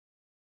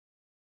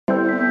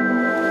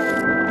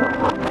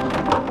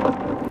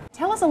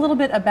us a little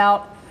bit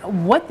about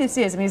what this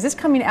is. I mean, is this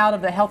coming out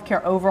of the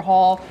healthcare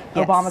overhaul,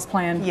 Yes. Obama's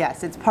plan?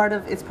 Yes, it's part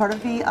of the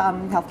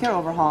healthcare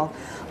overhaul.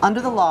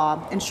 Under the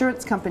law,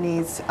 insurance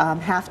companies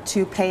have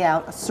to pay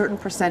out a certain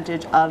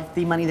percentage of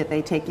the money that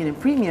they take in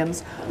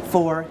premiums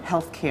for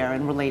healthcare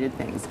and related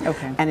things.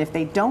 Okay. And if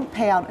they don't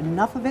pay out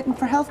enough of it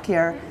for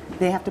healthcare,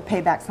 they have to pay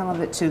back some of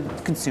it to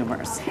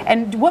consumers.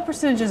 And what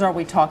percentages are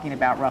we talking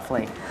about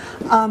roughly?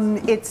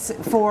 It's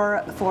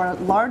for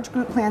large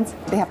group plans.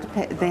 They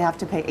have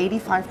to pay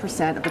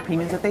 85% of the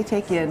premiums that they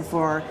take in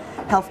for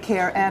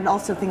healthcare and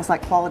also things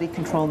like quality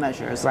control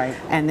measures. Right.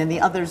 And then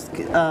the others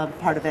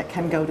part of it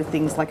can go to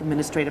things like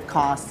administrative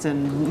costs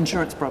and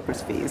insurance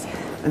brokers' fees.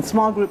 In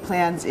small group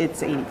plans,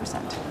 it's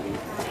 80%.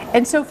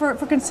 And so for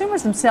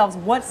consumers themselves,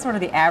 what's sort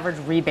of the average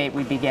rebate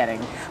we'd be getting?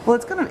 Well,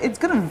 it's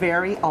gonna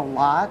vary a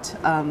lot.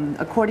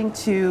 According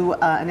to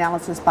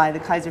analysis by the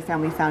Kaiser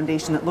Family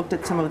Foundation that looked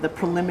at some of the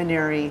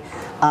preliminary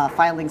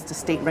filings to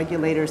state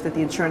regulators that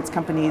the insurance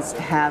companies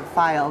have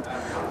filed,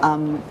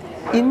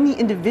 in the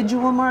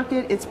individual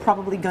market, it's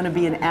probably going to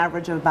be an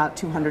average of about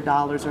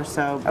 $200 or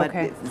so, but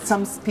okay.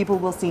 Some people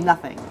will see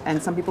nothing,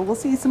 and some people will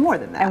see some more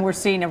than that. And we're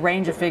seeing a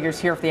range of figures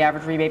here for the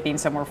average rebate being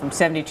somewhere from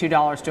 $72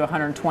 to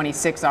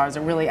 $126. It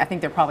really, I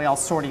think they're probably all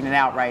sorting it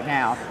out right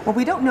now. Well,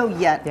 we don't know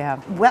yet. Yeah.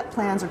 What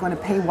plans are going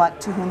to pay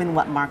what to whom in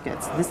what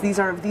markets. These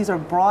are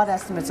broad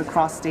estimates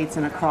across states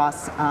and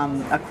across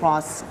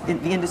the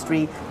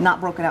industry, not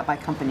broken out by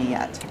company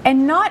yet.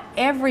 And not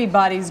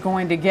everybody's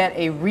going to get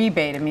a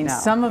rebate. I mean, No.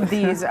 some of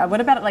these, what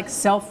about like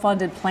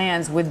self-funded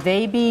plans? Would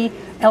they be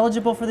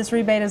eligible for this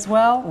rebate as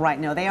well? Right,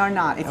 no, they are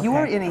not. If you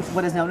are in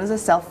what is known as a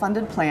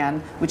self-funded plan,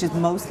 which is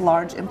most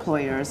large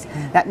employers,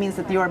 that means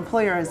that your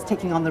employer is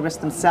taking on the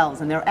risk themselves,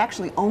 and they're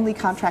actually only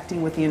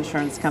contracting with the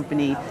insurance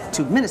company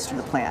to administer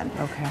the plan.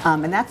 Okay.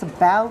 And that's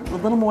about a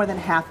little more than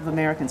half of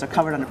Americans are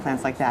covered under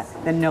plans like that.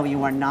 Then no,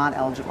 you are not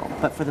eligible.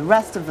 But for the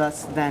rest of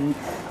us, then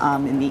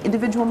in the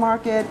individual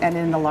market and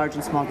in the large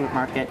and small group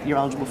market, you're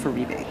eligible for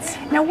rebates.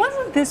 Now,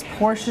 wasn't this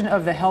portion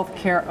of the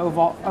healthcare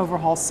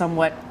overhaul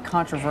somewhat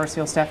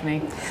controversial,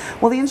 Stephanie?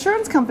 Well, the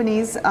insurance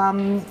companies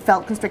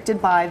felt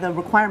constricted by the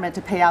requirement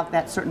to pay out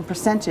that certain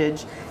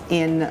percentage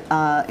in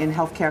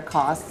healthcare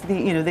costs.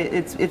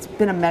 It's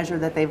been a measure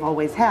that they've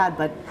always had,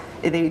 but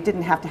they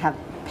didn't have to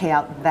pay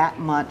out that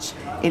much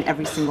in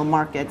every single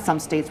market. Some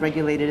states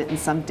regulated it and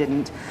some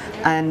didn't.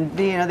 And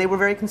they were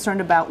very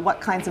concerned about what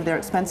kinds of their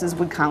expenses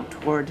would count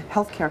toward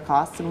healthcare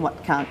costs and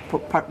what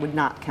part would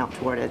not count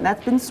toward it. And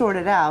that's been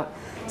sorted out.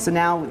 So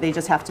now they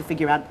just have to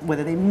figure out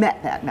whether they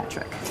met that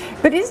metric.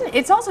 But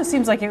it also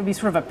seems like it would be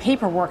sort of a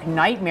paperwork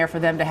nightmare for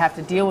them to have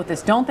to deal with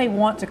this. Don't they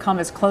want to come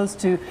as close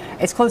to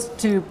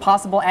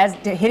possible as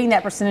to hitting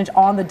that percentage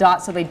on the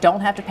dot so they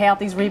don't have to pay out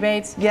these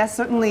rebates? Yes,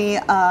 certainly.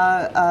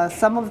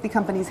 Some of the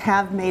companies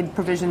have made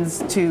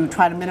provisions to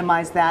try to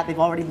minimize that. They've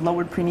already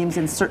lowered premiums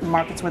in certain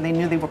markets where they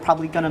knew they were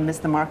probably going to miss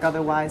the mark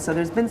otherwise. So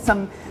there's been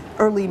some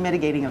early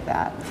mitigating of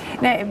that.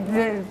 Now,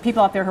 the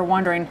people out there who are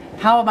wondering,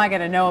 how am I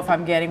going to know if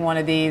I'm getting one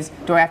of these?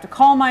 Do I have to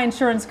call my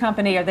insurance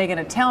company? Are they going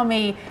to tell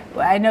me?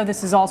 I know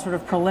this is all sort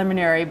of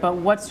preliminary, but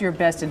what's your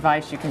best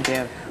advice you can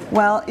give?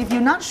 Well, if you're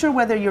not sure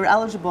whether you're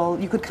eligible,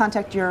 you could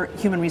contact your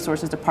Human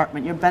Resources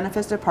Department. Your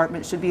benefits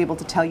department should be able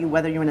to tell you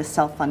whether you're in a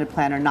self-funded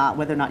plan or not,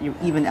 whether or not you're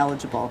even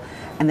eligible.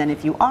 And then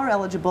if you are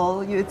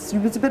eligible, it's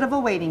a bit of a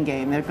waiting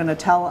game. They're going to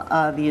tell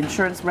the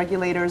insurance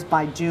regulators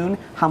by June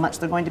how much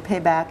they're going to pay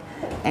back,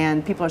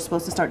 and people are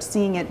supposed to start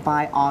seeing it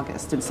by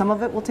August. And some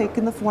of it will take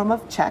in the form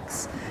of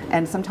checks,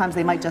 and sometimes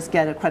they might just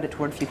get a credit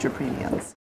toward future premiums.